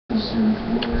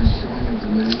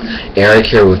Eric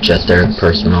here with Just Eric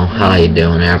Personal. How you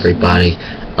doing, everybody?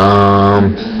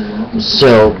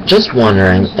 So just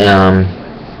wondering.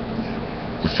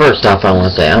 First off, I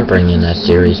want to say I'm bringing a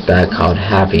series back called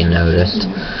Have You Noticed?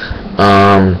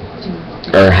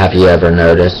 Or Have You Ever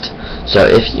Noticed? So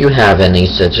if you have any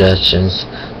suggestions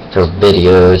for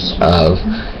videos of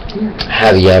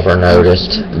Have You Ever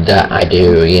Noticed that I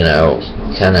do,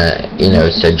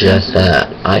 suggest that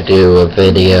I do a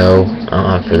video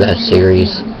for that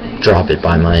series, drop it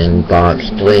by my inbox,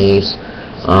 please.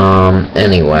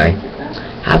 Anyway,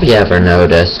 have you ever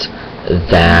noticed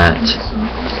that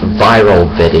viral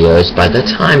videos, by the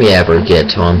time you ever get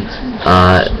to them,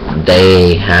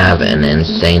 they have an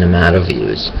insane amount of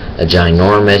views? A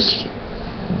ginormous,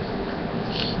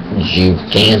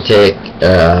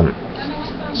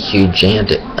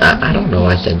 I don't know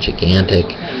why I said gigantic.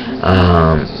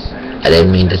 I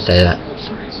didn't mean to say that.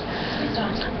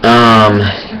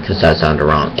 Because that sounded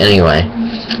wrong. Anyway,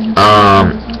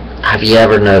 have you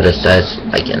ever noticed that's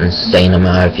like an insane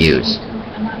amount of views?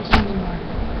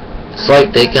 It's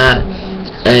like they got,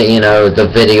 the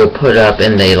video put up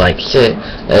and they like stuck,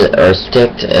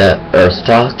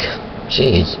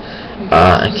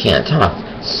 I can't talk.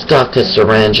 Stuck a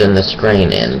syringe in the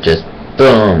screen and just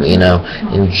boom,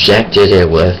 injected it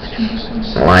with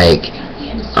like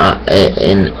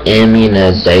an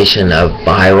immunization of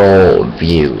viral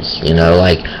views,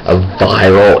 like a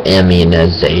viral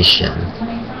immunization.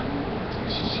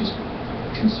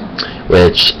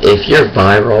 Which, if you're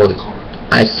viral,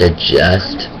 I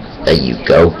suggest that you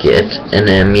go get an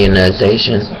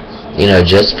immunization,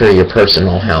 just for your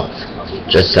personal health.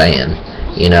 Just saying,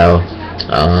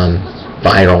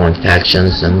 viral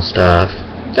infections and stuff,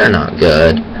 they're not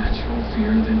good.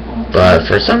 But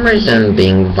for some reason,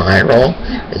 being viral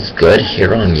is good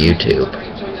here on YouTube.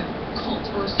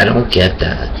 I don't get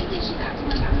that.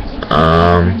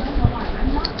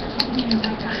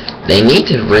 They need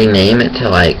to rename it to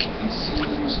like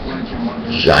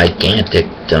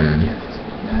Giganticdom.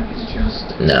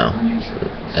 No,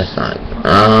 that's not.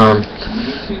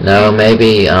 No,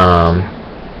 maybe I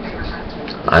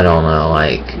don't know,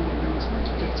 like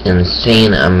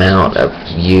insane amount of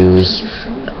views.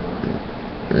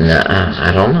 Nah,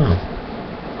 I don't know.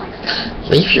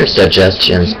 Leave your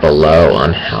suggestions below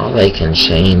on how they can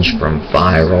change from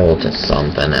viral to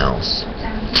something else.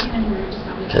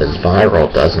 Because viral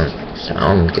doesn't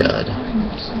sound good.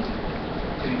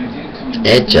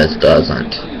 It just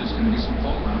doesn't.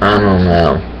 I don't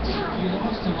know.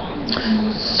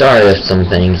 Sorry if some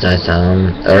things that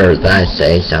I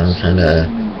say sound kinda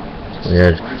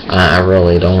weird. I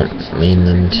really don't mean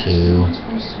them to.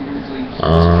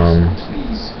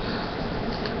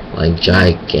 Like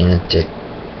gigantic,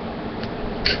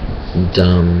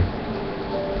 dumb.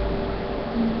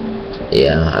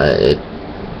 Yeah,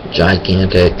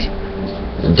 gigantic,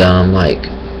 dumb, like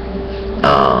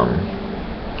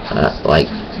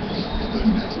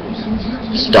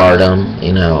stardom,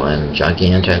 and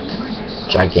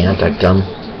giganticdom,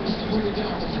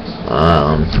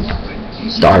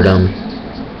 stardom,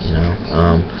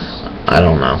 I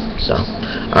don't know. So,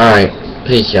 alright,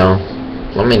 peace, y'all.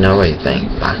 Let me know what you think.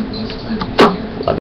 Bye.